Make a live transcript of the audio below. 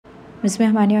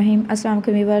Bismillahirrahmanirrahim. Assalamu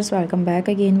alaikum viewers. Welcome back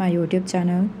again my YouTube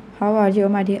channel. How are you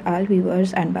my dear all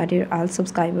viewers and my dear all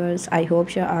subscribers? I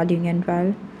hope you are all doing and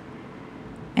well.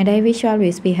 And I wish you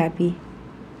always be happy.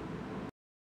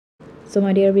 So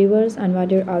my dear viewers and my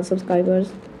dear all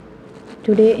subscribers,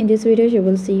 today in this video you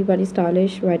will see very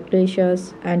stylish, very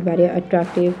delicious and very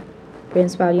attractive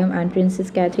Prince William and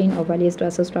Princess Catherine of various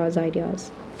dresses stars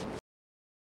ideas.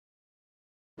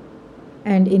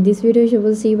 And in this video you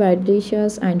will see very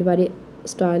delicious and very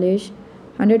stylish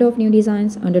 100 of new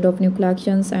designs, 100 of new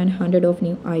collections and 100 of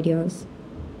new ideas.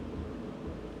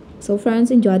 So friends,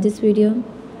 enjoy this video.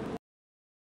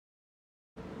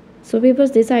 So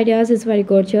viewers, this ideas is very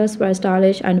gorgeous, very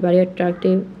stylish and very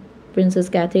attractive. Princess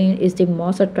Catherine is the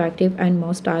most attractive and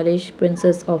most stylish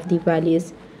princess of the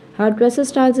valleys. Her dress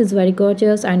styles is very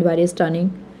gorgeous and very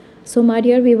stunning. So my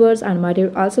dear viewers and my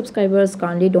dear all subscribers,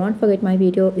 kindly don't forget my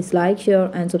video is like, share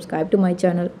and subscribe to my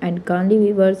channel, and kindly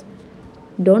viewers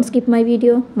don't skip my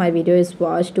video. My video is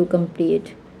watched to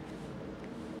complete.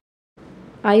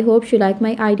 I hope you like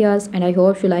my ideas and I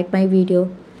hope you like my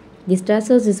video. This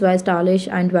dresses is very stylish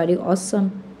and very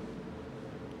awesome.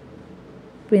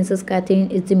 Princess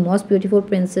Catherine is the most beautiful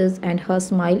princess and her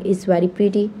smile is very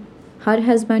pretty. Her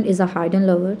husband is a hidden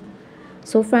lover.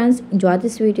 So friends, enjoy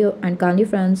this video and kindly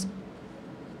friends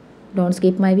don't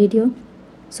skip my video.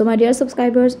 So my dear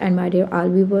subscribers and my dear all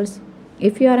viewers,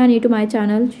 if you are new to my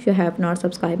channel, you have not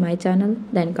subscribed my channel,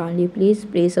 then kindly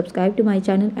please subscribe to my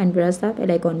channel and press the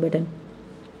bell icon button.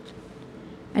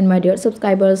 And my dear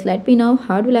subscribers, let me know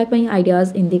how do you like my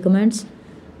ideas in the comments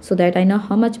so that I know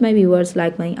how much my viewers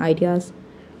like my ideas.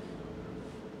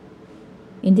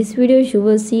 In this video, you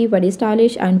will see very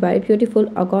stylish and very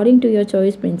beautiful according to your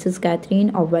choice Princess Catherine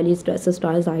of various dress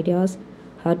styles ideas.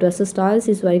 Her dress styles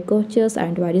is very gorgeous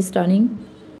and very stunning.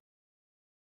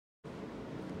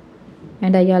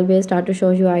 And I always start to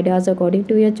show you ideas according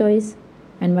to your choice.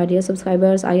 And my dear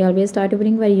subscribers, I always start to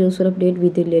bring very useful update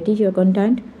with related to your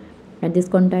content. And this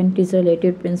content is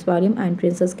related to Prince William and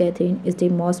Princess Catherine is the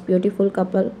most beautiful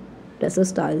couple dress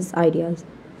styles ideas.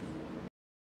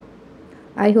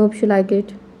 I hope you like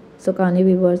it. So kindly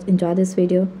viewers, enjoy this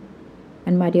video.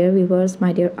 And my dear viewers,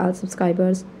 my dear all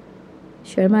subscribers,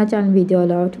 share my channel video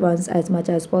aloud once as much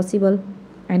as possible.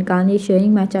 And kindly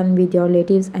sharing my channel with your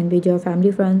relatives and with your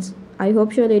family friends. I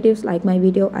hope your relatives like my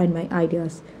video and my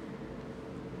ideas.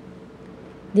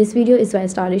 This video is very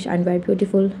stylish and very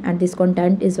beautiful, and this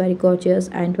content is very gorgeous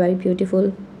and very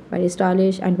beautiful, very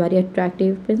stylish and very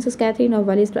attractive. Princess Catherine of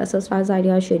various dress styles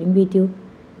ideas sharing with you.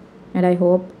 And I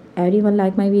hope everyone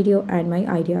like my video and my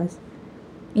ideas.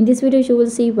 In this video you will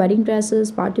see wedding dresses,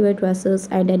 party wear dresses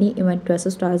and any event dress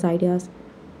styles ideas.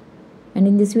 And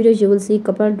in this video you will see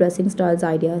couple dressing styles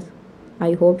ideas.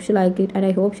 I hope you like it and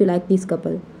I hope you like this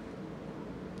couple.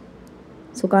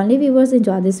 So kindly viewers,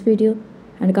 enjoy this video,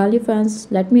 and kindly friends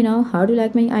let me know how do you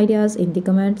like my ideas in the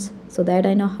comments so that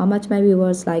I know how much my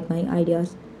viewers like my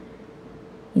ideas.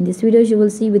 In this video you will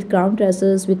see with crown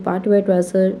dresses, with party wear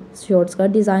dresses, short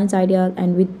skirt designs ideas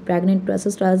and with pregnant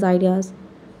dress styles ideas.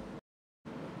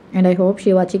 And I hope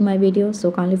you're watching my video. So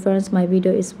kindly friends, my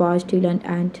video is watched till and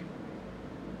end.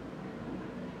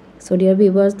 So dear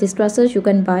viewers, these dresses you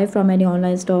can buy from any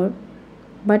online store,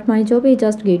 but my job is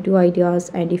just give you ideas,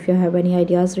 and if you have any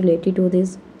ideas related to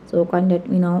this, so kindly let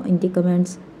me know in the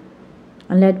comments,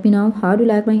 and let me know how do you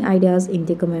like my ideas in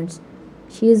the comments.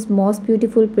 She is most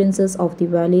beautiful princess of the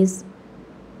valleys,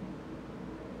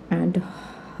 and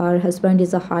her husband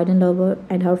is a hidden lover,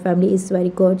 and her family is very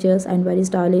gorgeous and very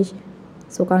stylish.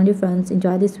 So kindly friends,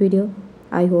 enjoy this video.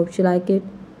 I hope you like it.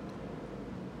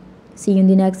 See you in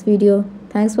the next video.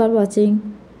 Thanks for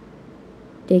watching.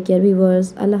 Take care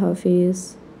viewers. Allah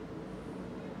Hafiz.